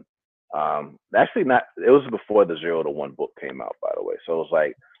 1. Actually, not. It was before the 0 to 1 book came out, by the way. So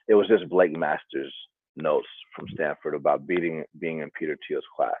it was just Blake Masters' notes from Stanford about being in Peter Thiel's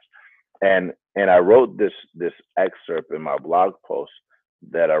class. And I wrote this excerpt in my blog post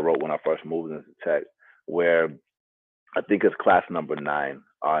that I wrote when I first moved into tech, where I think it's class number 9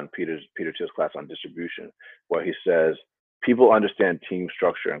 on Peter Thiel's class on distribution, where he says, people understand team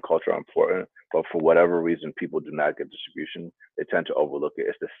structure and culture are important, but for whatever reason, people do not get distribution. They tend to overlook it.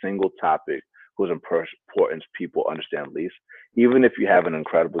 It's the single topic whose importance people understand least. Even if you have an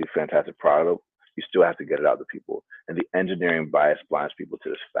incredibly fantastic product, you still have to get it out to people. And the engineering bias blinds people to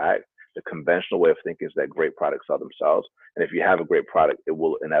this fact. The conventional way of thinking is that great products sell themselves. And if you have a great product, it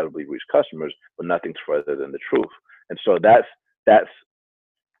will inevitably reach customers, but nothing's further than the truth. And so that's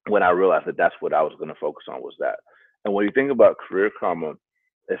when I realized that that's what I was going to focus on, was that. And when you think about Career Karma,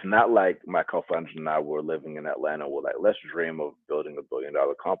 it's not like my co-founders and I were living in Atlanta. We're like, let's dream of building $1 billion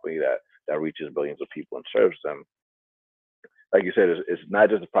company that reaches billions of people and serves them. Like you said, it's not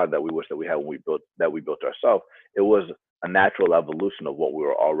just a product that we wish that we had when we built ourselves. It was a natural evolution of what we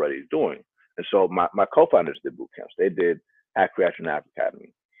were already doing. And so my co-founders did boot camps. They did Hack Reaction App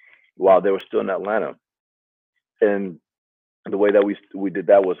Academy while they were still in Atlanta. And the way that we did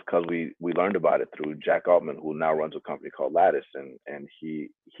that was because we learned about it through Jack Altman, who now runs a company called Lattice, and he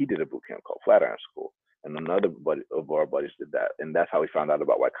did a boot camp called Flatiron School, and another buddy of our buddies did that, and that's how we found out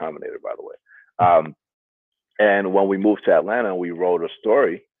about Y Combinator, by the way. And when we moved to Atlanta, we wrote a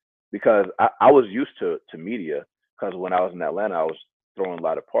story because I was used to media, because when I was in Atlanta, I was throwing a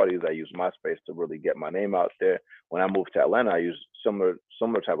lot of parties. I used MySpace to really get my name out there. When I moved to Atlanta, I used similar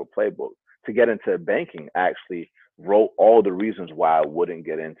type of playbook. To get into banking, I actually wrote all the reasons why I wouldn't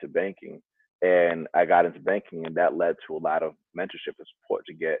get into banking. And I got into banking, and that led to a lot of mentorship and support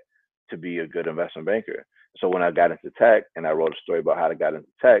to be a good investment banker. So when I got into tech and I wrote a story about how I got into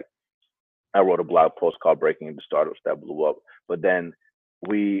tech, I wrote a blog post called Breaking Into Startups that blew up. But then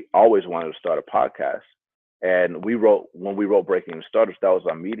we always wanted to start a podcast. And when we wrote Breaking Into Startups, that was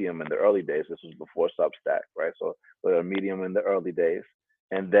on Medium in the early days. This was before Substack, right? So we were on Medium in the early days.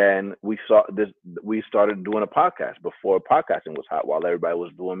 And then we started doing a podcast before podcasting was hot, while everybody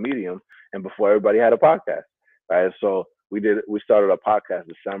was doing Medium and before everybody had a podcast, right? So we started a podcast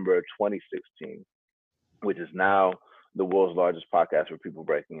December 2016, which is now the world's largest podcast for people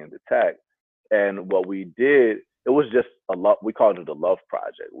breaking into tech. And what we did, it was just we called it a love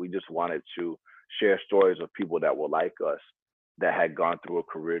project. We just wanted to share stories of people that were like us, that had gone through a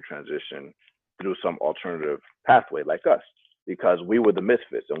career transition through some alternative pathway like us, because we were the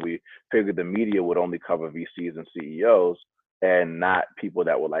misfits, and we figured the media would only cover VCs and CEOs and not people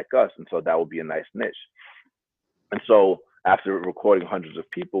that were like us. And so that would be a nice niche. And so after recording hundreds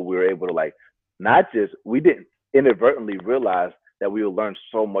of people, we were able to we didn't inadvertently realize that we would learn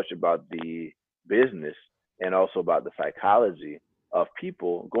so much about the business and also about the psychology of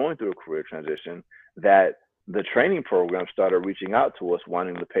people going through a career transition, that the training program started reaching out to us,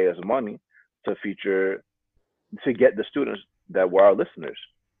 wanting to pay us money to get the students that were our listeners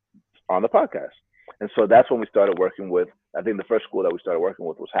on the podcast. And so that's when we started working with, I think the first school that we started working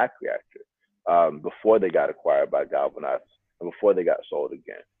with was Hack Reactor, before they got acquired by Galvanize and before they got sold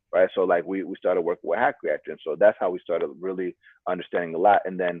again, right? So we started working with Hack Reactor. And so that's how we started really understanding a lot.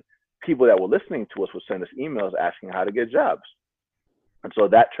 And then people that were listening to us would send us emails asking how to get jobs. And so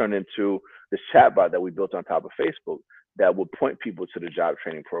that turned into this chatbot that we built on top of Facebook that would point people to the job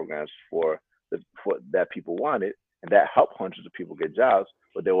training programs that people wanted. And that helped hundreds of people get jobs,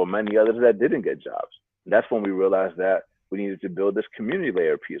 but there were many others that didn't get jobs. And that's when we realized that we needed to build this community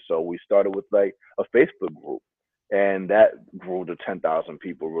layer piece. So we started with a Facebook group, and that grew to 10,000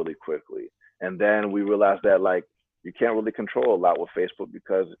 people really quickly. And then we realized that you can't really control a lot with Facebook,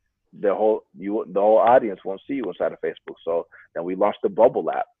 because the whole audience won't see you inside of Facebook. So then we launched the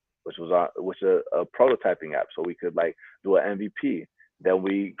Bubble app, which was a prototyping app, so we could do an MVP. Then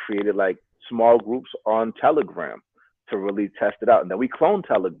we created small groups on Telegram to really test it out. And then we cloned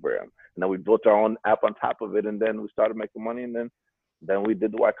Telegram, and then we built our own app on top of it. And then we started making money, and then we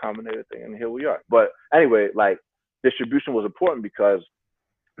did the Y Combinator thing, and here we are. But anyway, distribution was important, because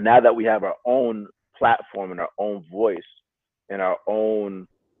now that we have our own platform and our own voice and our own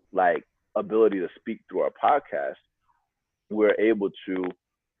ability to speak through our podcast, we're able to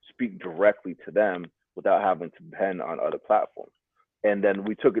speak directly to them without having to depend on other platforms. And then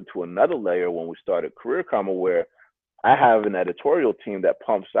we took it to another layer when we started Career Karma, where I have an editorial team that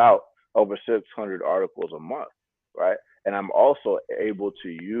pumps out over 600 articles a month, right? And I'm also able to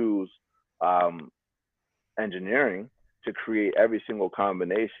use engineering to create every single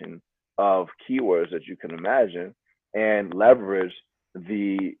combination of keywords that you can imagine, and leverage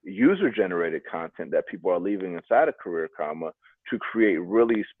the user-generated content that people are leaving inside of Career Karma to create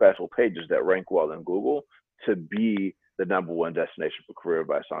really special pages that rank well in Google to be the #1 destination for career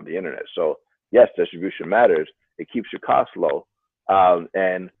advice on the internet. So yes, distribution matters. It keeps your costs low,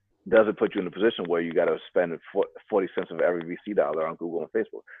 and doesn't put you in a position where you got to spend 40 cents of every VC dollar on Google and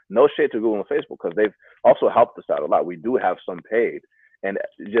Facebook. No shade to Google and Facebook, because they've also helped us out a lot. We do have some paid, and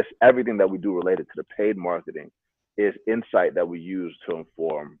just everything that we do related to the paid marketing is insight that we use to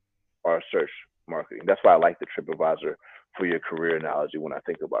inform our search marketing. That's why I like the TripAdvisor for your career analogy when I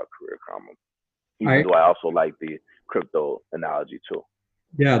think about Career Karma. Even though I also like the crypto analogy too.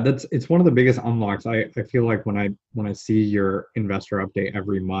 Yeah, it's one of the biggest unlocks. I feel like when I see your investor update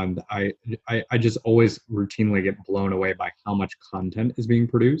every month, I just always routinely get blown away by how much content is being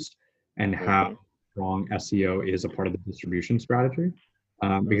produced and how strong SEO is a part of the distribution strategy.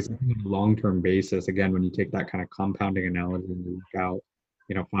 Because on a long-term basis, again, when you take that kind of compounding analogy and you look out,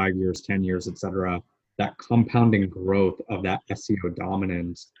 5 years, 10 years, et cetera, that compounding growth of that SEO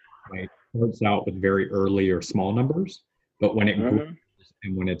dominance, right, starts out with very early or small numbers, but when it grows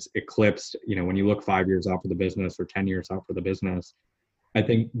and when it's eclipsed, when you look 5 years out for the business or 10 years out for the business, I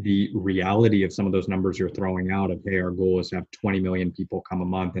think the reality of some of those numbers you're throwing out of, hey, our goal is to have 20 million people come a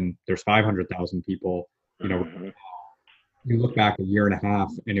month and there's 500,000 people, you look back a year and a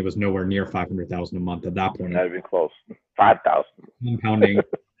half and it was nowhere near 500,000 a month at that point. Not even close. 5,000. Compounding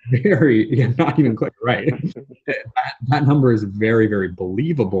not even quite right. That number is very, very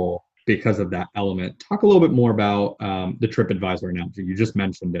believable because of that element. Talk a little bit more about the TripAdvisor analogy. You just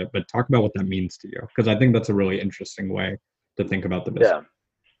mentioned it, but talk about what that means to you, because I think that's a really interesting way to think about the business. Yeah,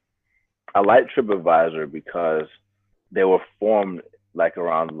 I like TripAdvisor because they were formed like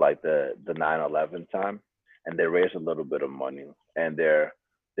around like the 9/11 time, and they raised a little bit of money, and their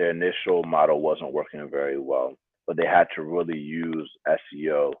initial model wasn't working very well, but they had to really use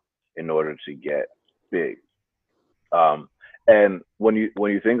SEO in order to get big. And when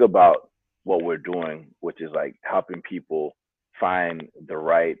you think about what we're doing, which is like helping people find the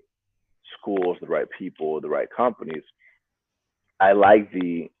right schools, the right people, the right companies, I like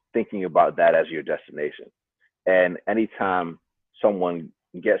the thinking about that as your destination. And anytime someone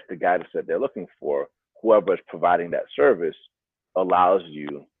gets the guidance that they're looking for, whoever is providing that service allows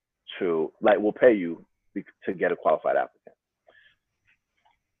you to, like, will pay you to get a qualified applicant.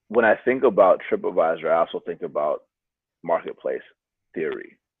 When I think about TripAdvisor, I also think about marketplace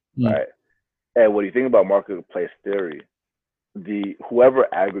theory, right? And when you think about marketplace theory, whoever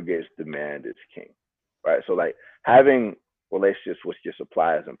aggregates demand is king, right? So like having relationships with your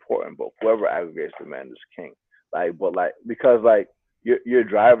supply is important, but whoever aggregates demand is king. Because your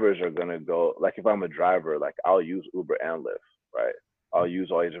drivers are gonna go, like if I'm a driver, like I'll use Uber and Lyft, right? I'll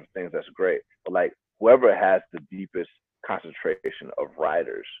use all these different things, that's great. But like whoever has the deepest concentration of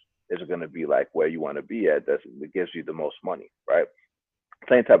riders is gonna be like where you wanna be at, that gives you the most money, right?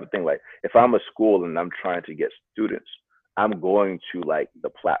 Same type of thing. Like if I'm a school and I'm trying to get students, I'm going to like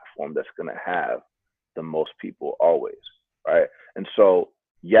the platform that's gonna have the most people always, right? And so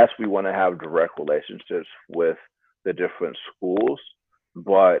yes, we want to have direct relationships with the different schools,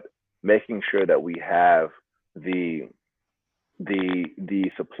 but making sure that we have the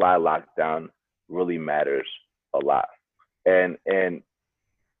supply lockdown really matters a lot. And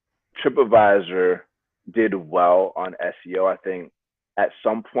TripAdvisor did well on SEO. I think at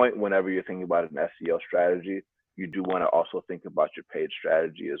some point, whenever you're thinking about an SEO strategy, you do want to also think about your paid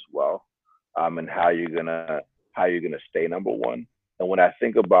strategy as well, and how you're gonna stay number one. And when I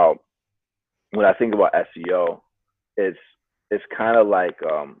think about SEO, it's kind of like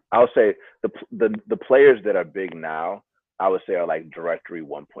I would say the players that are big now, I would say are like Directory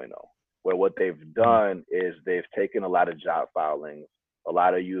 1.0, where what they've done is they've taken a lot of job filings, a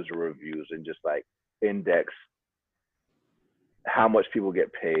lot of user reviews, and just like index how much people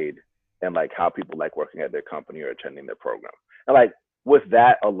get paid and like how people like working at their company or attending their program. And like with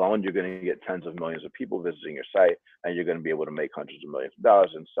that alone, you're going to get tens of millions of people visiting your site, and you're going to be able to make hundreds of millions of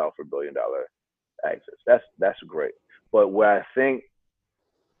dollars and sell for billion-dollar exits. That's great. But where I think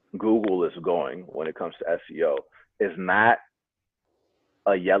Google is going when it comes to SEO is not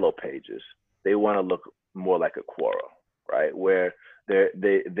a Yellow Pages. They want to look more like a Quora, right? Where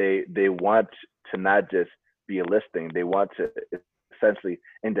they want to not just be a listing, they want to essentially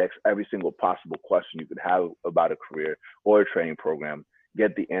index every single possible question you could have about a career or a training program,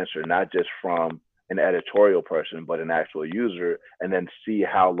 get the answer not just from an editorial person, but an actual user, and then see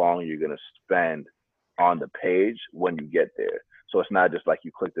how long you're going to spend on the page when you get there. So it's not just like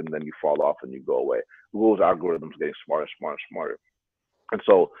you clicked and then you fall off and you go away. Google's algorithms getting smarter, smarter, smarter. And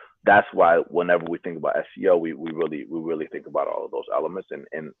so that's why whenever we think about SEO, we really think about all of those elements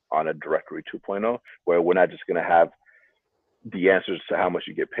and on a Directory 2.0, where we're not just going to have the answers to how much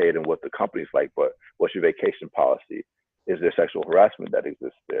you get paid and what the company's like, but what's your vacation policy? Is there sexual harassment that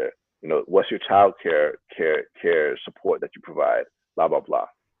exists there? You know, what's your child care support that you provide? Blah, blah, blah.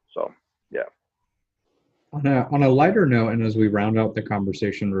 So, yeah. On a lighter note, and as we round out the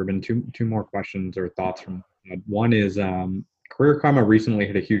conversation, Ruben, two more questions or thoughts from one is Career Karma recently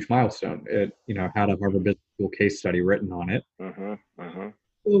hit a huge milestone. It had a Harvard Business School case study written on it. A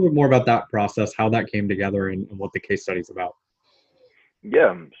little bit more about that process, how that came together, and what the case study is about.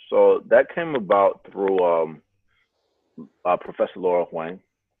 Yeah, so that came about through Professor Laura Huang.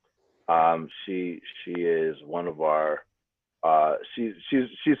 She is one of our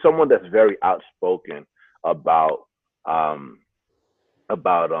she's someone that's very outspoken about um,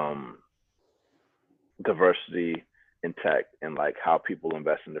 about diversity in tech and like how people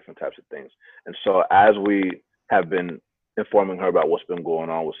invest in different types of things. And so as we have been informing her about what's been going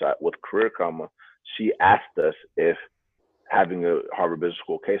on with Career Karma, she asked us if having a Harvard Business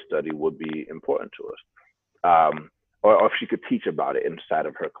School case study would be important to us, or if she could teach about it inside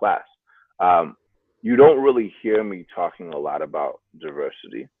of her class. Um, you don't really hear me talking a lot about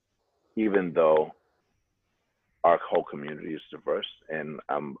diversity, even though our whole community is diverse and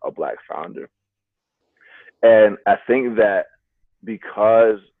I'm a Black founder. And I think that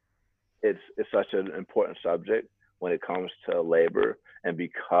because it's such an important subject when it comes to labor, and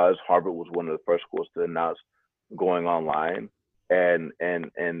because Harvard was one of the first schools to announce going online, and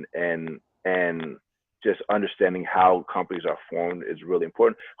just understanding how companies are formed is really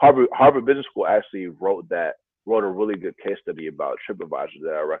important. Harvard Business School actually wrote a really good case study about TripAdvisor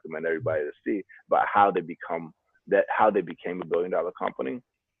that I recommend everybody to see, about how they became $1 billion company.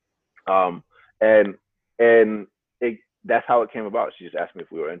 Um, and and it that's how it came about. She just asked me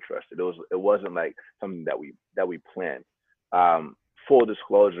if we were interested. It wasn't like something that we planned. Full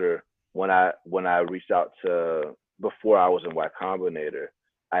disclosure, when I reached out to, before I was in Y Combinator,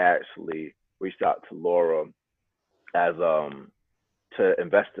 I actually reached out to Laura as to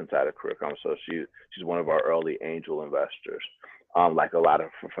invest inside of CareerCom. So she's one of our early angel investors. Like a lot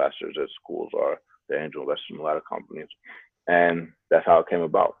of professors at schools are the angel investors in a lot of companies, and that's how it came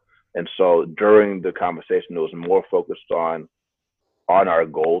about. And so during the conversation, it was more focused on our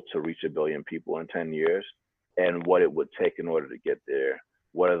goal to reach 1 billion people in 10 years and what it would take in order to get there.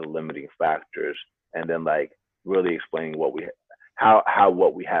 What are the limiting factors? And then like really explaining how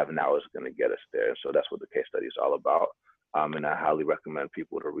what we have now is going to get us there. So that's what the case study is all about. And I highly recommend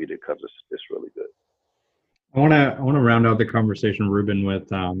people to read it because it's really good. I want to round out the conversation, Ruben,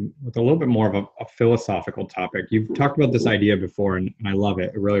 with a little bit more of a philosophical topic. You've talked about this idea before, and I love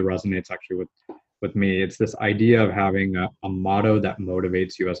it. It really resonates actually with me. It's this idea of having a motto that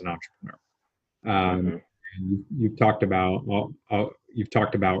motivates you as an entrepreneur. Mm-hmm. You've talked about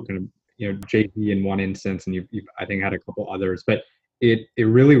kind of JP in one instance, and you've I think had a couple others, but it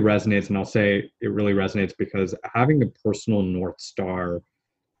really resonates, and I'll say it really resonates because having a personal North Star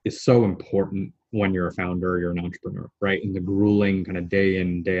is so important when you're a founder or you're an entrepreneur, right? In the grueling kind of day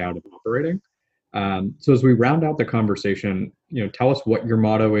in, day out of operating. So as we round out the conversation, tell us what your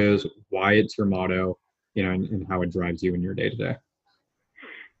motto is, why it's your motto, and how it drives you in your day to day.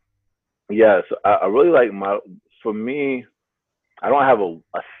 Yeah, so I really like for me, I don't have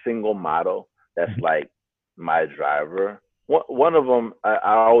a single motto that's like my driver. One of them,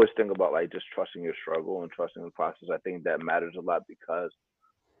 I always think about like just trusting your struggle and trusting the process. I think that matters a lot because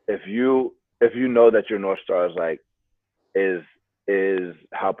if you know that your North Star is like is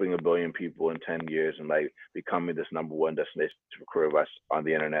helping 1 billion people in 10 years and like becoming this #1 destination for career advice on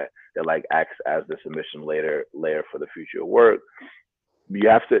the internet that like acts as this admission layer for the future of work, you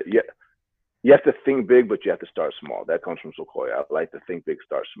have to think big, but you have to start small. That comes from Sequoia. I like to think big,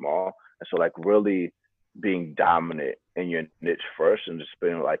 start small. And so like really being dominant in your niche first and just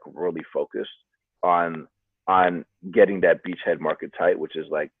being like really focused on getting that beachhead market tight, which is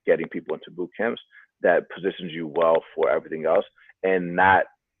like getting people into boot camps that positions you well for everything else, and not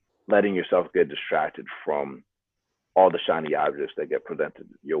letting yourself get distracted from all the shiny objects that get presented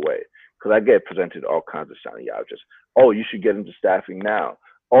your way. Because I get presented all kinds of shiny objects. Oh, you should get into staffing now.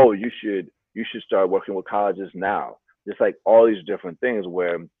 Oh, you should start working with colleges now. Just like all these different things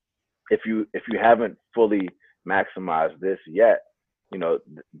where if you haven't fully maximized this yet,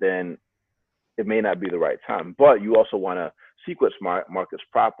 then it may not be the right time. But you also want to sequence markets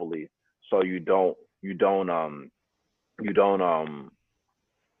properly so you don't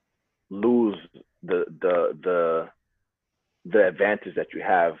lose the advantage that you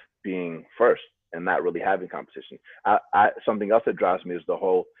have being first and not really having competition. Something else that drives me is the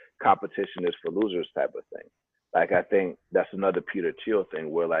whole competition is for losers type of thing. Like I think that's another Peter Thiel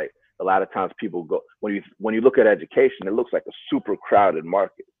thing where like a lot of times people go, when you look at education, it looks like a super crowded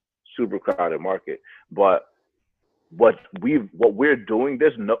market. But what we're doing,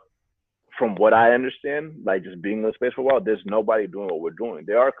 from what I understand, like just being in the space for a while, there's nobody doing what we're doing.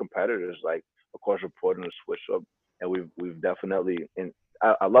 There are competitors like, of course, Reporter and Switch Up, and we've definitely, and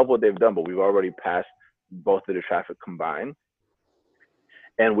I love what they've done, but we've already passed both of the traffic combined.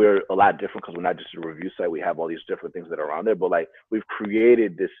 And we're a lot different because we're not just a review site. We have all these different things that are on there, but like we've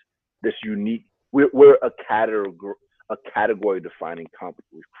created this unique. We're a a category defining company.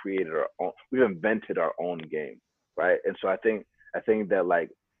 We've created our own, we've invented our own game, right? And so I think that like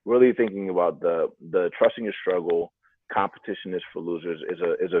really thinking about the trusting your struggle, competition is for losers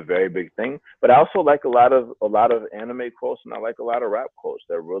is a very big thing. But I also like a lot of anime quotes, and I like a lot of rap quotes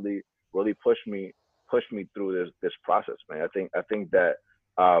that really push me through this process, man. I think that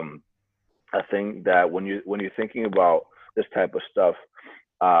when you're thinking about this type of stuff,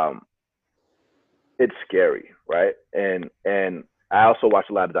 it's scary, right? And I also watch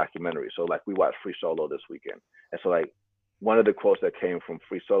a lot of documentaries. So like we watched Free Solo this weekend, and so like one of the quotes that came from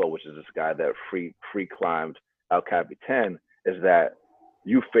Free Solo, which is this guy that free climbed El Capitan, is that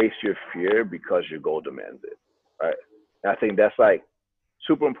you face your fear because your goal demands it, right? And I think that's like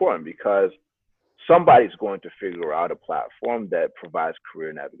super important because somebody's going to figure out a platform that provides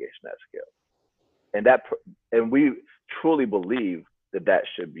career navigation at scale, and we truly believe that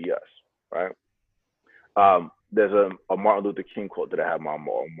should be us, right? There's a Martin Luther King quote that I have on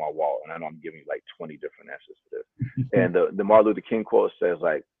my wall, and I know I'm giving you like 20 different answers to this. And the Martin Luther King quote says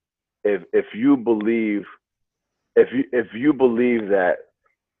like, if you believe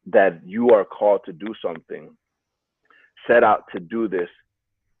that you are called to do something, set out to do this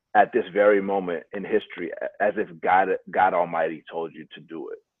at this very moment in history, as if God Almighty told you to do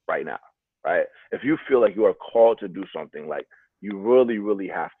it right now, right? If you feel like you are called to do something, like you really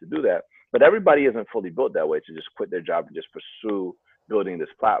have to do that. But everybody isn't fully built that way to just quit their job and just pursue building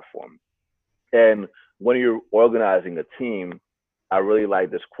this platform. And when you're organizing a team, I really like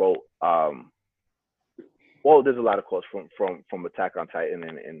this quote. Well, there's a lot of quotes from Attack on Titan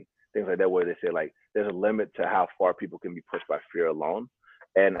and things like that, where they say like there's a limit to how far people can be pushed by fear alone.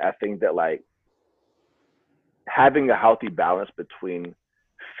 And I think that like having a healthy balance between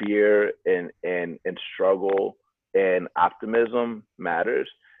fear and struggle and optimism matters.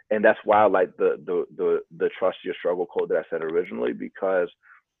 And that's why I like the trust your struggle quote that I said originally, because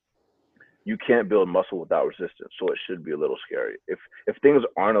you can't build muscle without resistance. So it should be a little scary. If things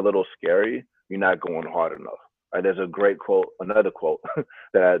aren't a little scary, you're not going hard enough. Right? There's a great quote, another quote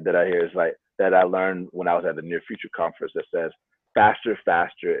that I hear is like that I learned when I was at the Near Future conference that says, faster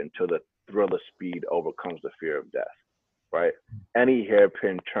until the thrill of speed overcomes the fear of death. Right? Any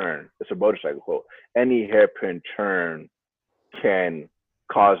hairpin turn, it's a motorcycle quote. Any hairpin turn can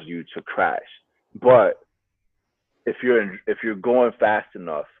cause you to crash, but if you're going fast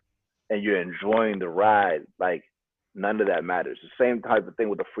enough and you're enjoying the ride, like none of that matters. The same type of thing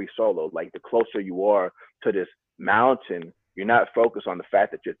with a Free Solo. Like the closer you are to this mountain, you're not focused on the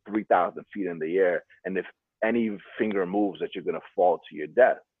fact that you're 3,000 feet in the air, and if any finger moves that you're gonna fall to your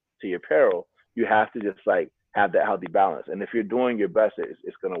death, to your peril. You have to just like have that healthy balance, and if you're doing your best,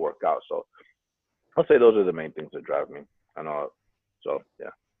 it's gonna work out. So I'll say those are the main things that drive me. I know. So yeah.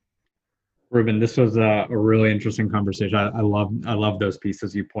 Ruben, this was a really interesting conversation. I love those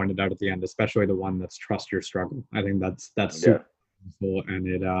pieces you pointed out at the end, especially the one that's trust your struggle. I think that's super powerful,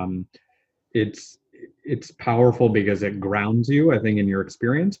 and it's powerful because it grounds you, I think, in your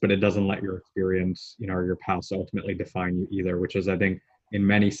experience, but it doesn't let your experience, or your past ultimately define you either, which is, I think, in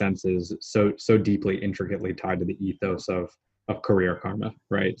many senses, so deeply, intricately tied to the ethos of Career Karma,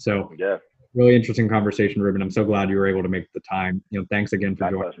 right? So yeah. Really interesting conversation, Ruben. I'm so glad you were able to make the time. Thanks again for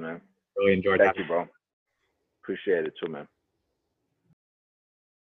joining. Man. Really enjoyed Thank you, bro. Appreciate it too, man.